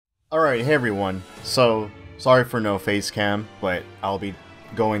Alright, hey everyone. So, sorry for no face cam, but I'll be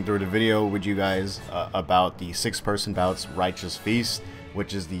going through the video with you guys about the 6-person Bouts Riotous Feast,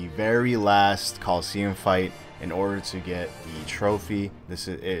 which is the very last Colosseum fight in order to get the trophy. This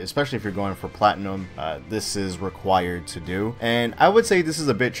is, especially if you're going for platinum, this is required to do. And I would say this is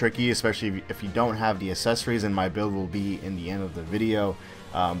a bit tricky, especially if you don't have the accessories, and my build will be in the end of the video.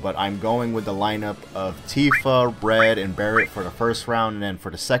 But I'm going with the lineup of Tifa, Red, and Barret for the first round, and then for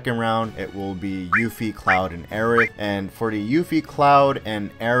the second round, it will be Yuffie, Cloud, and Aerith. And for the Yuffie, Cloud,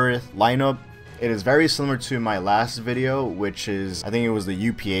 and Aerith lineup, it is very similar to my last video, which is, I think it was the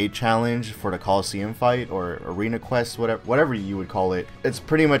UPA challenge for the Colosseum fight, or Arena Quest, whatever you would call it. It's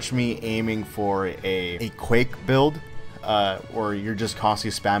pretty much me aiming for a Quake build, or you're just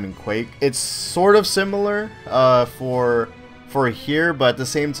constantly spamming Quake. It's sort of similar for here, but at the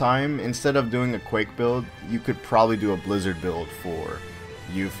same time, instead of doing a Quake build, you could probably do a Blizzard build for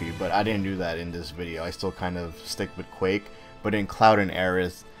Yuffie, but I didn't do that in this video. I still kind of stick with Quake, but in Cloud and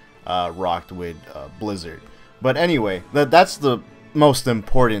Aerith, rocked with Blizzard. But anyway, that's the most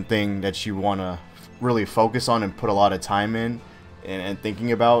important thing that you want to really focus on and put a lot of time in and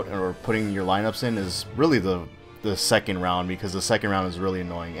thinking about, or putting your lineups in, is really the second round, because the second round is really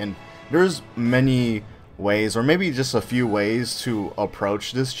annoying. And there's many ways, or maybe just a few ways, to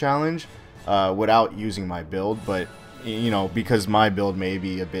approach this challenge without using my build, but you know, because my build may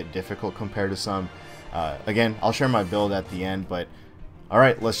be a bit difficult compared to some. Again, I'll share my build at the end, but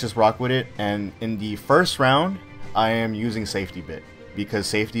alright, let's just rock with it. And in the first round, I am using Safety Bit, because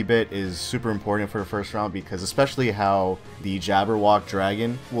Safety Bit is super important for the first round, because especially how the Jabberwock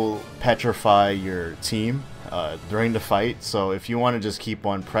dragon will petrify your team during the fight. So if you want to just keep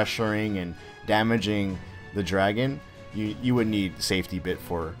on pressuring and damaging the dragon, you would need Safety Bit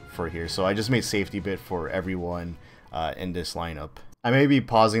for here. So I just made Safety Bit for everyone in this lineup. I may be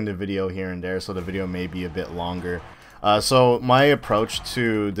pausing the video here and there, so the video may be a bit longer. So my approach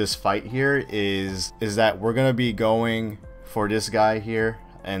to this fight here is that we're gonna be going for this guy here,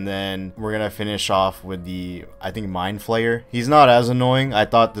 and then we're gonna finish off with the, I think, Mindflayer. He's not as annoying. I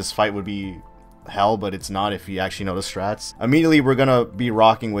thought this fight would be hell, but it's not if you actually know the strats. Immediately we're gonna be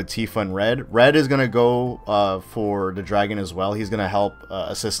rocking with Tifa and Red. Red is gonna go for the dragon as well. He's gonna help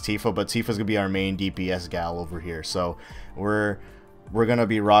assist Tifa, but Tifa's gonna be our main DPS gal over here. So we're gonna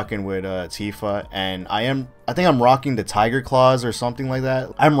be rocking with Tifa, and I think I'm rocking the Tiger Claws or something like that.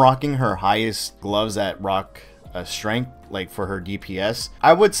 I'm rocking her highest gloves that rock strength, like for her DPS.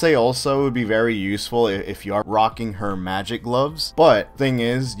 I would say also it would be very useful if you are rocking her magic gloves, but thing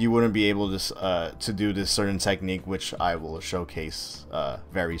is, you wouldn't be able to do this certain technique, which I will showcase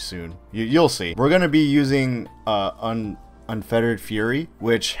very soon. You'll see. We're gonna be using Unfettered Fury,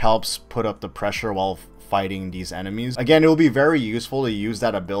 which helps put up the pressure while fighting these enemies. Again, it will be very useful to use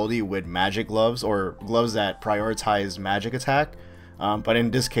that ability with magic gloves, or gloves that prioritize magic attack, but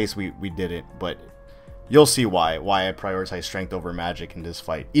in this case we didn't. But you'll see why I prioritize strength over magic in this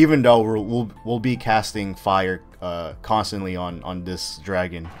fight, even though we'll be casting fire constantly on this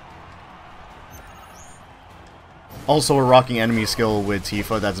dragon. Also, we're rocking enemy skill with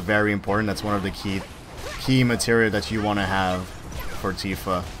Tifa. That's very important. That's one of the key material that you want to have for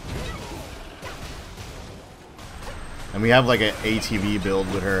Tifa. And we have like an ATV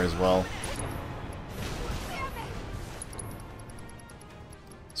build with her as well.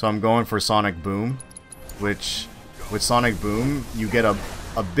 So I'm going for Sonic Boom, which with Sonic Boom you get a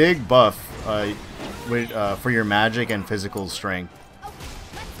big buff for your magic and physical strength.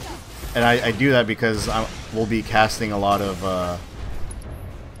 And I do that because we'll be casting a lot of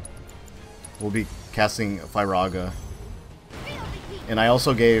we'll be casting Firaga, and I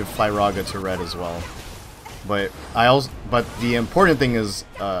also gave Firaga to Red as well. But the important thing is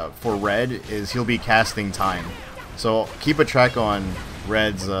for Red is he'll be casting time, so keep a track on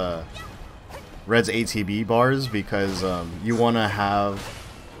Red's ATB bars, because you want to have,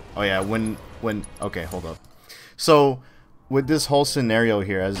 oh yeah, okay, hold up. So with this whole scenario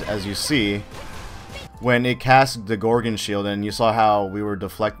here, as you see, when it cast the Gorgon Shield, and you saw how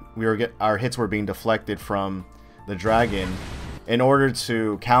our hits were being deflected from the dragon. In order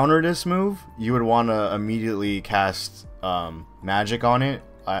to counter this move, you would want to immediately cast magic on it.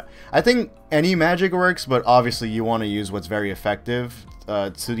 I think any magic works, but obviously you want to use what's very effective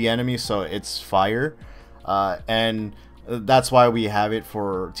to the enemy, so it's fire. And that's why we have it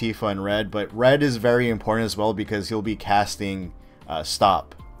for Tifa and Red. But Red is very important as well, because he'll be casting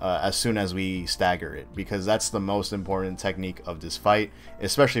stop as soon as we stagger it, because that's the most important technique of this fight,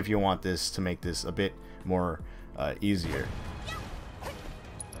 especially if you want this to make this a bit more easier.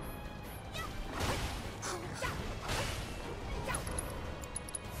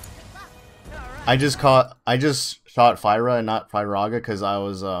 I just shot Fyra and not Firaga because I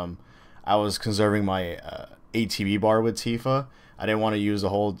was conserving my ATB bar with Tifa. I didn't want to use the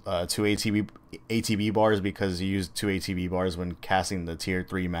whole 2 ATB bars because you use 2 ATB bars when casting the tier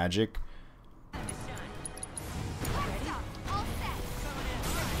 3 magic.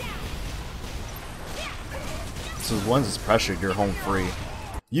 So once it's pressured, you're home free.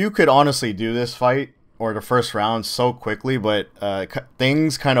 You could honestly do this fight or the first round so quickly, but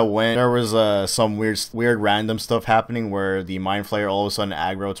things kind of went. There was some weird random stuff happening where the Mindflayer all of a sudden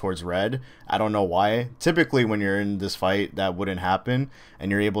aggro towards red. I don't know why. Typically when you're in this fight that wouldn't happen and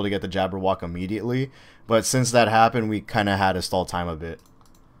you're able to get the Jabberwock immediately, but since that happened we kind of had to stall time a bit.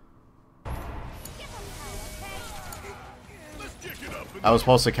 I was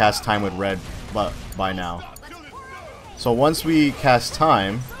supposed to cast time with red but by now. So once we cast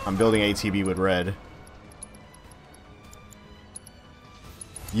time, I'm building ATB with red.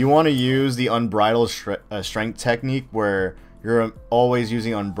 You want to use the unbridled strength technique where you're always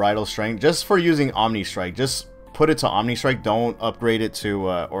using unbridled strength. Just for using Omni Strike, just put it to Omni Strike. Don't upgrade it to,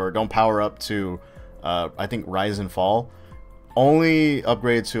 or don't power up to, I think Rise and Fall. Only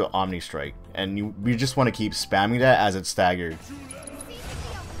upgrade it to Omni Strike. And you just want to keep spamming that as it's staggered.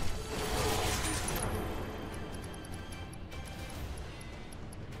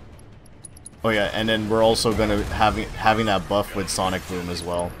 Oh yeah, and then we're also gonna having that buff with Sonic Boom as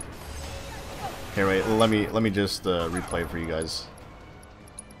well. Here, wait, let me just replay it for you guys.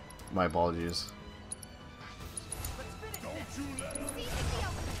 My apologies.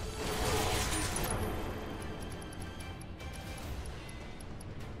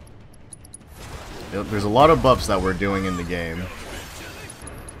 There's a lot of buffs that we're doing in the game,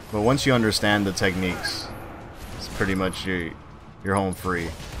 but once you understand the techniques, it's pretty much you're home free.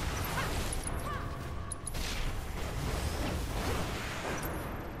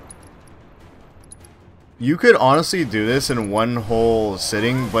 You could honestly do this in one whole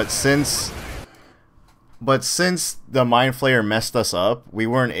sitting, but since the Mindflayer messed us up, we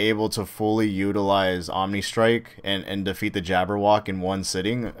weren't able to fully utilize Omni Strike and defeat the Jabberwock in one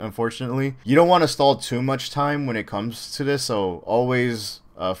sitting, unfortunately. You don't want to stall too much time when it comes to this, so always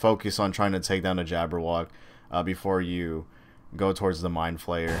focus on trying to take down the Jabberwock before you go towards the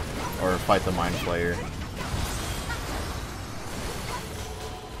Mindflayer or fight the Mindflayer.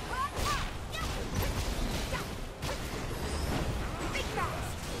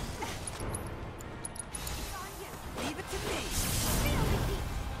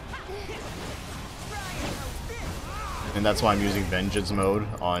 And that's why I'm using Vengeance mode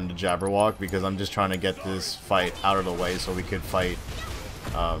on the Jabberwock, because I'm just trying to get this fight out of the way so we could fight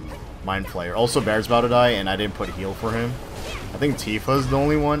Mindflayer. Also, Bear's about to die, and I didn't put heal for him. I think Tifa's the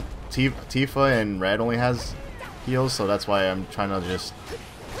only one. Tifa and Red only has heals, so that's why I'm trying to just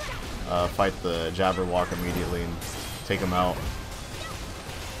fight the Jabberwock immediately and take him out.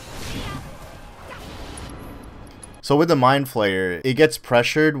 So with the Mindflayer, it gets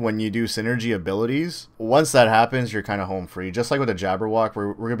pressured when you do synergy abilities. Once that happens, you're kind of home free. Just like with the Jabberwock,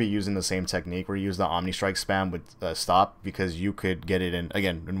 we're going to be using the same technique. We're use the Omni Strike spam with stop, because you could get it in,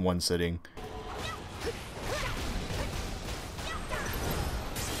 again, in one sitting.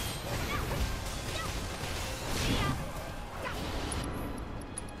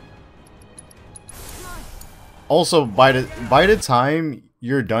 Also, by the time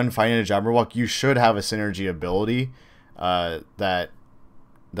you're done fighting a Jabberwock, you should have a synergy ability that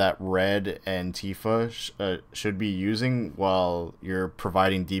Red and Tifa should be using while you're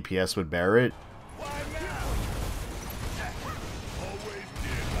providing DPS with Barret.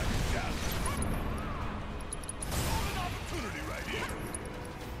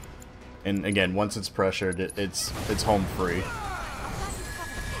 And again, once it's pressured, it's home free.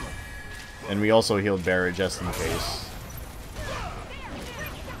 And we also healed Barret just in case.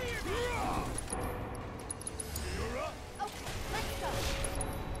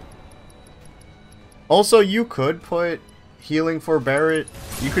 Also, you could put healing for Barret.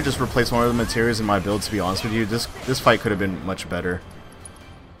 You could just replace one of the materials in my build, to be honest with you. This fight could have been much better.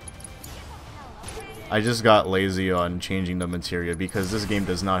 I just got lazy on changing the materia because this game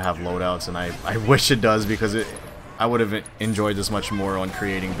does not have loadouts, and I wish it does, because I would have enjoyed this much more on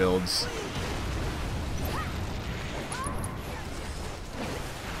creating builds.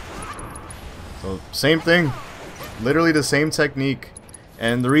 So, same thing. Literally the same technique.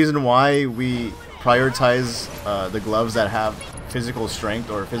 And the reason why we prioritize the gloves that have physical strength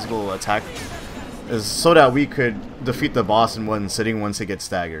or physical attack is so that we could defeat the boss in one sitting once it gets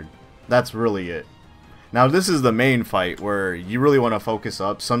staggered. That's really it. Now this is the main fight where you really want to focus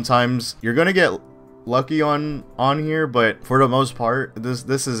up. Sometimes you're gonna get lucky on here, but for the most part,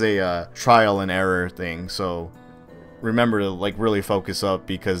 this is a trial and error thing. So remember to like really focus up,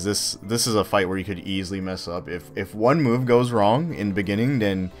 because this is a fight where you could easily mess up. If one move goes wrong in the beginning,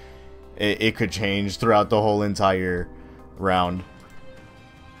 then it could change throughout the whole entire round.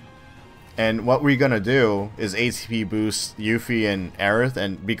 And what we're gonna do is ATP boost Yuffie and Aerith,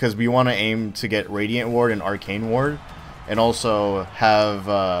 and because we want to aim to get Radiant Ward and Arcane Ward, and also have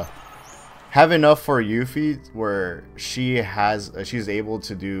enough for Yuffie where she's able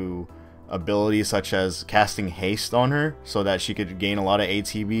to do abilities such as casting haste on her, so that she could gain a lot of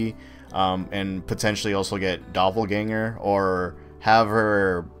ATB, and potentially also get Doppelganger, or have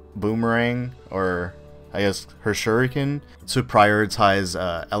her boomerang, or I guess her shuriken, to prioritize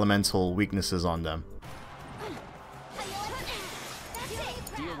elemental weaknesses on them.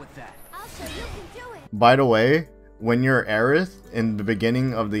 By the way, when you're Aerith in the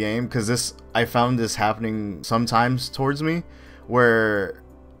beginning of the game, because I found this happening sometimes towards me, where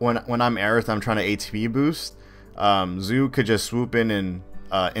when I'm Aerith, I'm trying to ATB boost, Zu could just swoop in and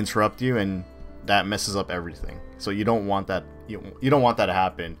interrupt you, and that messes up everything. So you don't want that. You don't want that to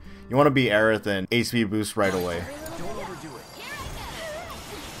happen. You want to be Aerith and ATB boost right away. Don't overdo it.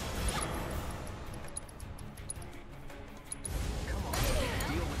 Come on,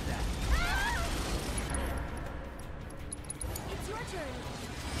 deal with that. It's your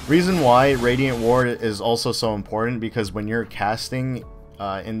turn. Reason why Radiant Ward is also so important, because when you're casting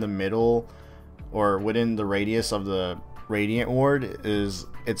in the middle or within the radius of the Radiant Ward,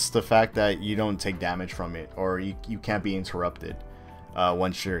 it's the fact that you don't take damage from it, or you can't be interrupted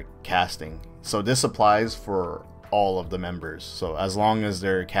once you're casting. So this applies for all of the members, so as long as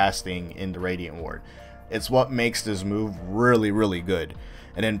they're casting in the Radiant Ward. It's what makes this move really, really good.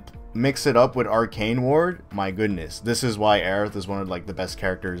 And then mix it up with Arcane Ward, my goodness, this is why Aerith is one of like the best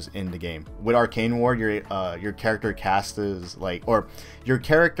characters in the game. With Arcane Ward, your character your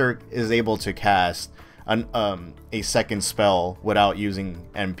character is able to cast a second spell without using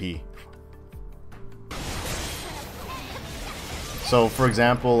MP. So for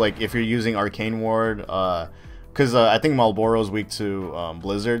example, like if you're using Arcane Ward, because I think Malboro is weak to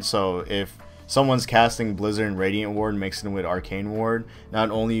Blizzard, so if someone's casting Blizzard and Radiant Ward mixing with Arcane Ward, not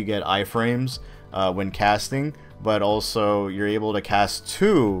only you get iframes when casting, but also you're able to cast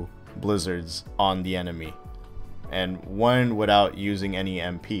 2 Blizzards on the enemy, and 1 without using any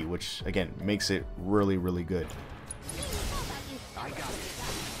MP, which again makes it really, really good.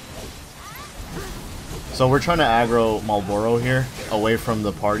 So we're trying to aggro Malboro here away from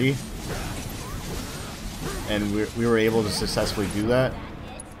the party, and we were able to successfully do that.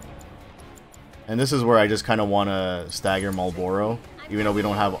 And this is where I just kind of want to stagger Malboro, even though we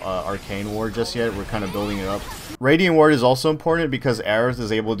don't have Arcane Ward just yet. We're kind of building it up. Radiant Ward is also important because Aerith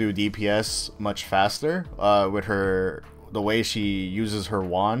is able to do DPS much faster with the way she uses her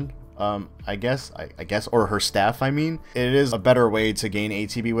wand. I guess, or her staff, I mean. It is a better way to gain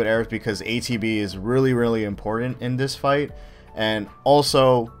ATB with Aerith, because ATB is really, really important in this fight. And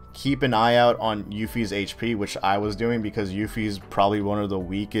also, keep an eye out on Yuffie's HP, which I was doing, because Yuffie's probably one of the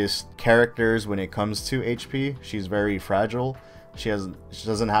weakest characters when it comes to HP. She's very fragile. She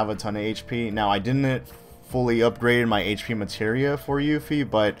doesn't have a ton of HP. Now, I didn't fully upgrade my HP materia for Yuffie,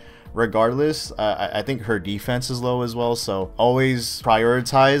 but regardless, I think her defense is low as well, so always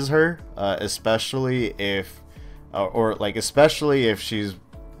prioritize her, especially if especially if she's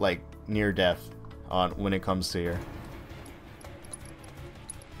like near death when it comes to her.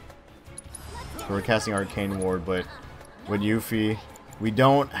 So we're casting Arcane Ward, but with Yuffie, we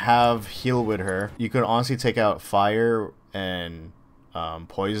don't have heal with her. You could honestly take out fire and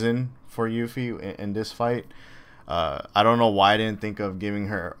poison for Yuffie in this fight. I don't know why I didn't think of giving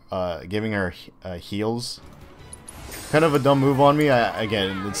her heals. Kind of a dumb move on me.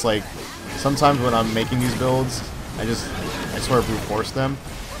 Again, it's like sometimes when I'm making these builds, I sort of brute force them.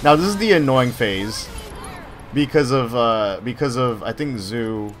 Now this is the annoying phase because of I think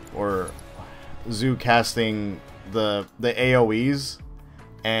Zu casting the AoEs,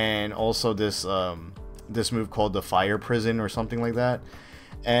 and also this move called the Fire Prison or something like that.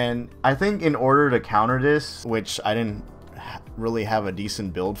 And I think in order to counter this, which I didn't really have a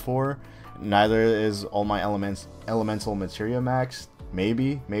decent build for, neither is all my elemental materia maxed.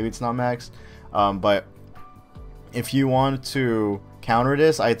 Maybe it's not maxed. But if you want to counter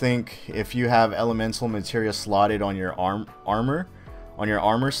this, I think if you have elemental materia slotted on your armor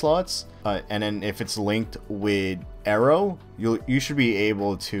slots, and then if it's linked with arrow, you should be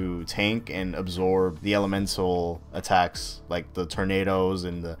able to tank and absorb the elemental attacks like the tornadoes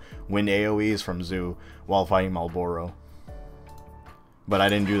and the wind AoEs from Zu while fighting Malboro. but I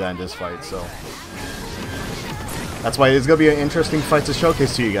didn't do that in this fight, so that's why it's gonna be an interesting fight to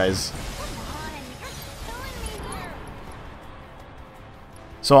showcase to you guys.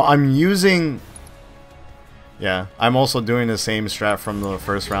 So I'm using, yeah, I'm also doing the same strat from the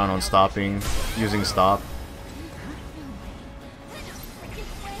first round on stopping, using stop.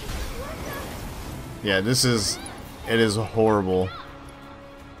 Yeah, it is horrible.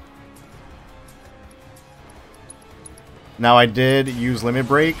 Now I did use Limit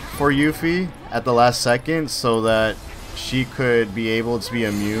Break for Yuffie at the last second so that she could be able to be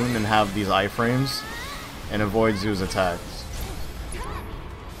immune and have these iframes and avoid Zoo's attacks.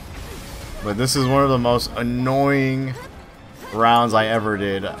 But this is one of the most annoying rounds I ever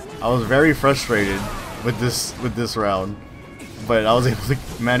did. I was very frustrated with this round, but I was able to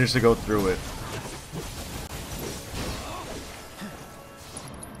manage to go through it.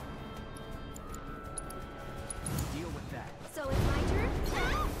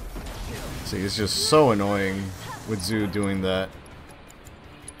 See, it's just so annoying with Zoo doing that.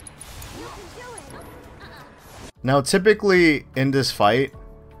 Now, typically in this fight,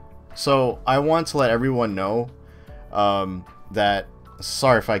 so I want to let everyone know that,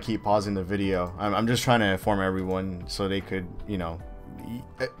 sorry if I keep pausing the video, I'm just trying to inform everyone so they could, you know,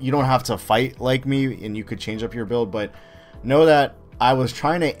 you don't have to fight like me and you could change up your build, but know that I was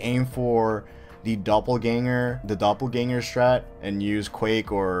trying to aim for the doppelganger strat and use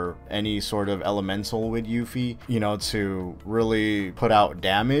Quake or any sort of elemental with Yuffie, you know, to really put out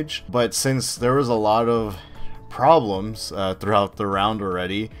damage. But since there was a lot of problems throughout the round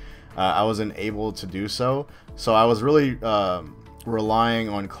already, I wasn't able to do so. So I was really relying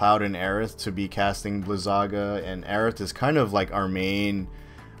on Cloud and Aerith to be casting Blizzaga, and Aerith is kind of like our main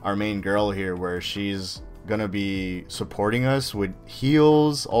girl here, where she's gonna be supporting us with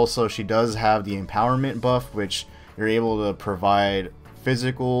heals. Also, she does have the empowerment buff, which you're able to provide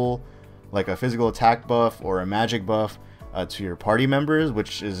physical, like a physical attack buff or a magic buff to your party members,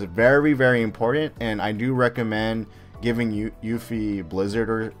 which is very, very important. And I do recommend giving Yuffie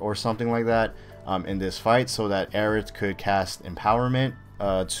Blizzard or something like that in this fight, so that Aerith could cast empowerment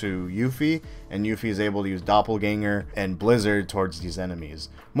to Yuffie, and Yuffie is able to use Doppelganger and Blizzard towards these enemies.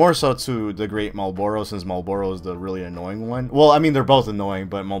 More so to the great Malboro, since Malboro is the really annoying one. Well, I mean, they're both annoying,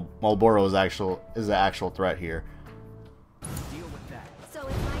 but Malboro is the actual threat here. Deal with that. So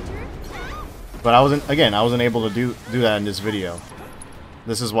it's my turn? But I wasn't able to do that in this video.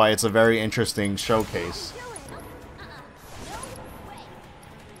 This is why it's a very interesting showcase.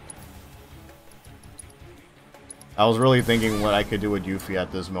 I was really thinking what I could do with Yuffie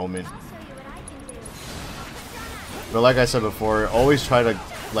at this moment. But like I said before, always try to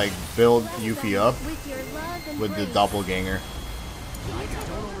like build Yuffie up with the doppelganger.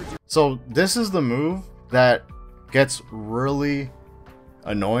 So this is the move that gets really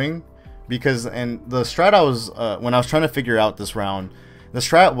annoying, because and the strat I was when I was trying to figure out this round, the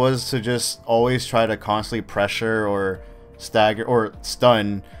strat was to just always try to constantly pressure or stagger or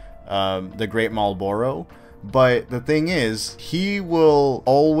stun the great Malboro. But the thing is, he will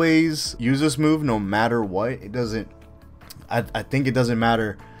always use this move no matter what. It doesn't, I think it doesn't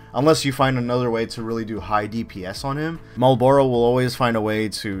matter unless you find another way to really do high DPS on him. Malboro will always find a way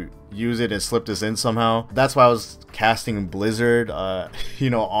to use it and slip this in somehow. That's why I was casting Blizzard,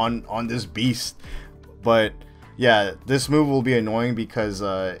 you know, on this beast. But yeah, this move will be annoying because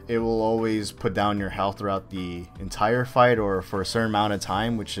it will always put down your health throughout the entire fight or for a certain amount of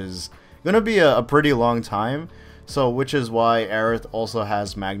time, which is gonna be a pretty long time. So which is why Aerith also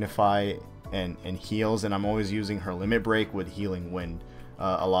has Magnify and heals, and I'm always using her Limit Break with Healing Wind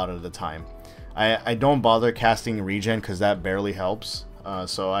a lot of the time. I don't bother casting Regen because that barely helps,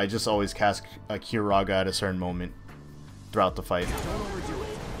 so I just always cast a Kyuraga at a certain moment throughout the fight.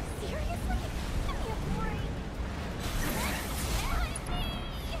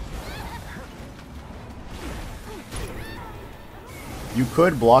 You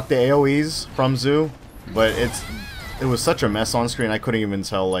could block the AoEs from Zoo, but it was such a mess on screen I couldn't even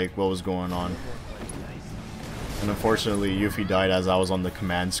tell like what was going on. And unfortunately Yuffie died as I was on the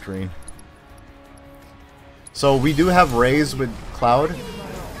command screen. So we do have Raise with Cloud.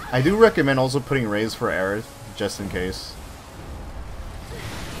 I do recommend also putting Raise for Aerith, just in case.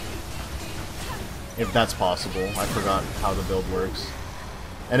 If that's possible. I forgot how the build works.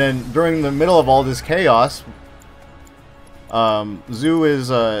 And then during the middle of all this chaos, Zoo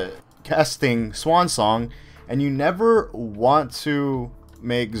is casting Swan Song, and you never want to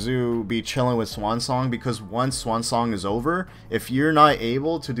make Zoo be chilling with Swan Song, because once Swan Song is over, if you're not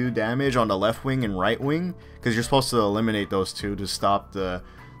able to do damage on the left wing and right wing, because you're supposed to eliminate those two to stop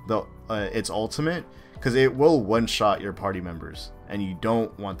its ultimate, because it will one-shot your party members, and you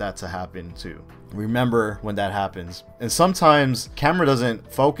don't want that to happen too. Remember when that happens. And sometimes camera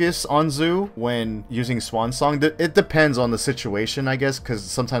doesn't focus on Zoo when using Swan Song. It depends on the situation, I guess, because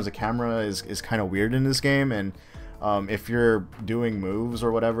sometimes the camera is kind of weird in this game, and if you're doing moves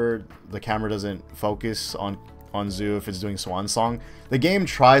or whatever, the camera doesn't focus on Zoo if it's doing Swan Song. The game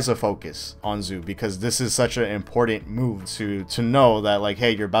tries to focus on Zoo because this is such an important move to know that, like,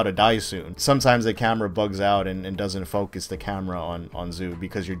 hey, you're about to die soon. Sometimes the camera bugs out and doesn't focus the camera on Zoo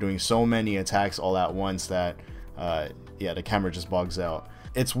because you're doing so many attacks all at once that yeah, the camera just bugs out.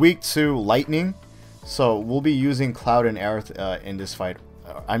 It's weak to lightning, so we'll be using Cloud and Aerith in this fight.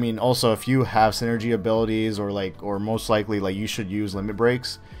 I mean, also if you have synergy abilities, or most likely like you should use limit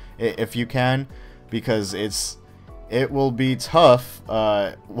breaks if you can, because it will be tough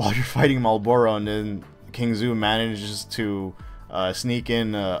while you're fighting Malboro and then King Zoo manages to sneak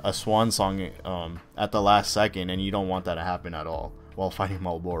in a Swan Song at the last second, and you don't want that to happen at all while fighting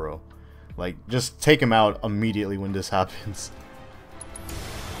Malboro. Like, just take him out immediately when this happens.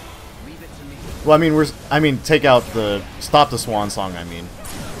 Well, I mean, stop the Swan Song, I mean.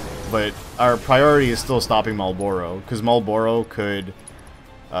 But our priority is still stopping Malboro, because Malboro could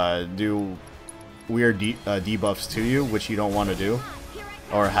do weird debuffs to you, which you don't want to do,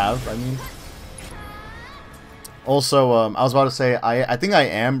 or have, I mean. Also, I was about to say, I think I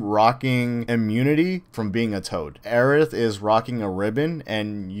am rocking immunity from being a toad. Aerith is rocking a ribbon,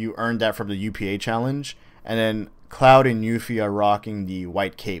 and you earned that from the UPA challenge, and then Cloud and Yuffie are rocking the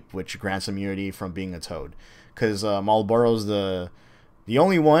white cape, which grants immunity from being a toad. Because Malboro's the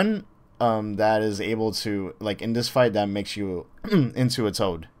only one that is able to, like, in this fight, that makes you into a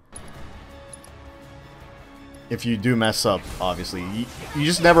toad. If you do mess up, obviously. You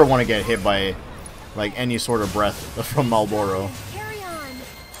just never want to get hit by, like, any sort of breath from Malboro. Carry on. Come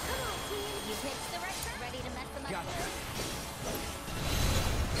on, team. You picked the right turn. Ready to mess them up.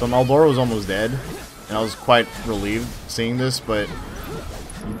 So Malboro was almost dead, and I was quite relieved seeing this, but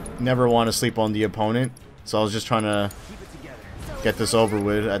you never want to sleep on the opponent, so I was just trying to get this over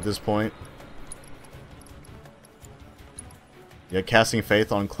with at this point. Yeah, casting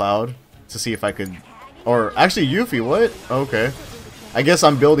Faith on Cloud to see if I could... Or, actually, Yuffie, what? Okay. I guess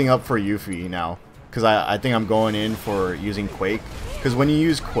I'm building up for Yuffie now, because I think I'm going in for using Quake. Because when you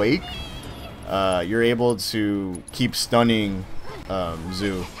use Quake, you're able to keep stunning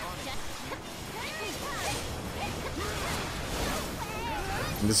Zoo.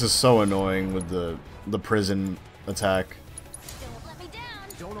 And this is so annoying with the prison attack. Don't let me down.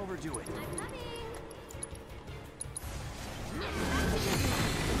 Don't overdo it. I'm coming.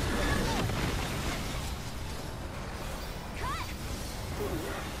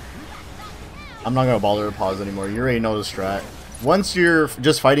 I'm not gonna bother to pause anymore. You already know the strat. Once you're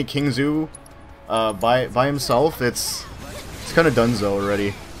just fighting King Zoo by himself, it's kind of donezo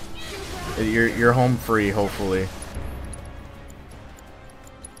already. You're home free, hopefully.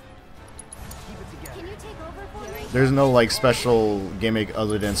 Can you take over for me? There's no like special gimmick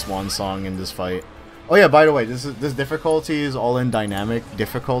other than Swan Song in this fight. Oh yeah, by the way, this difficulty is all in dynamic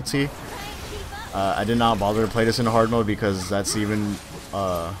difficulty. I did not bother to play this in hard mode because that's even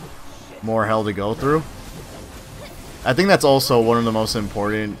more hell to go through. I think that's also one of the most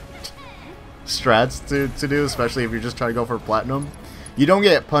important strats to do, especially if you're just trying to go for platinum. You don't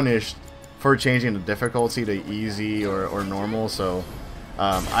get punished for changing the difficulty to easy or normal, so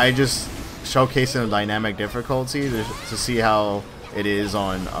I just showcasing the dynamic difficulty to see how it is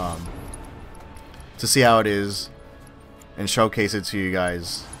on and showcase it to you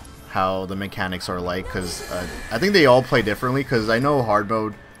guys how the mechanics are like, because I think they all play differently, because I know hard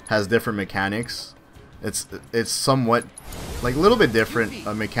mode has different mechanics. It's somewhat like a little bit different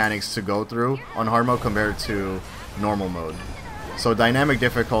mechanics to go through on hard mode compared to normal mode. So dynamic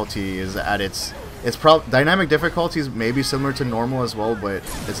difficulty is at its dynamic difficulty is maybe similar to normal as well, but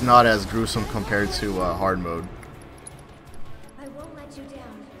it's not as gruesome compared to hard mode. I won't let you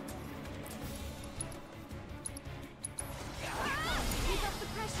down. Keep up the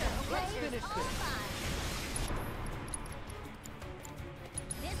pressure, okay? Let's finish this.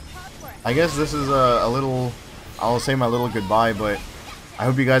 I guess this is a little, I'll say my little goodbye, but I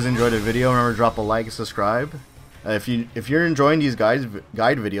hope you guys enjoyed the video. Remember to drop a like and subscribe. If you're enjoying these guide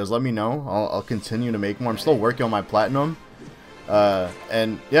videos, let me know. I'll continue to make more. I'm still working on my platinum.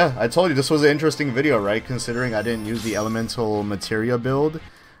 And yeah, I told you this was an interesting video, right? Considering I didn't use the elemental materia build.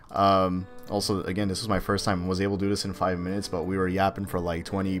 Also, again, this was my first time. I was able to do this in 5 minutes, but we were yapping for like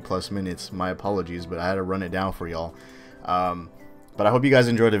 20 plus minutes. My apologies, but I had to run it down for y'all. But I hope you guys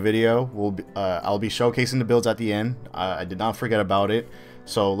enjoyed the video. I'll be showcasing the builds at the end. I did not forget about it.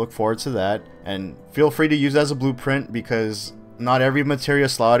 So look forward to that, and feel free to use it as a blueprint, because not every materia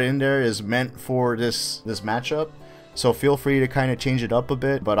slotted in there is meant for this matchup, so feel free to kind of change it up a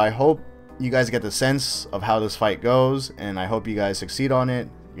bit. But I hope you guys get the sense of how this fight goes, and I hope you guys succeed on it.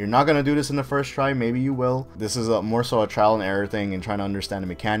 You're not going to do this in the first try, maybe you will. This is more so a trial and error thing and trying to understand the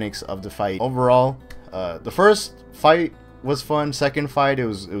mechanics of the fight. Overall, the first fight was fun. Second fight, it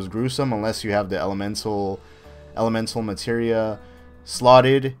was gruesome unless you have the elemental materia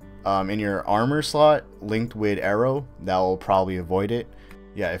slotted in your armor slot linked with arrow. That will probably avoid it.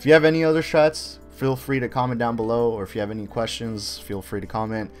 Yeah, if you have any other strats, feel free to comment down below, or if you have any questions, feel free to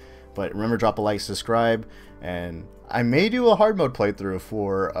comment. But remember, drop a like, subscribe, and I may do a hard mode playthrough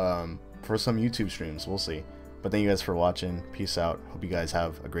for some YouTube streams. We'll see. But thank you guys for watching. Peace out. Hope you guys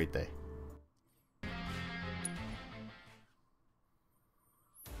have a great day.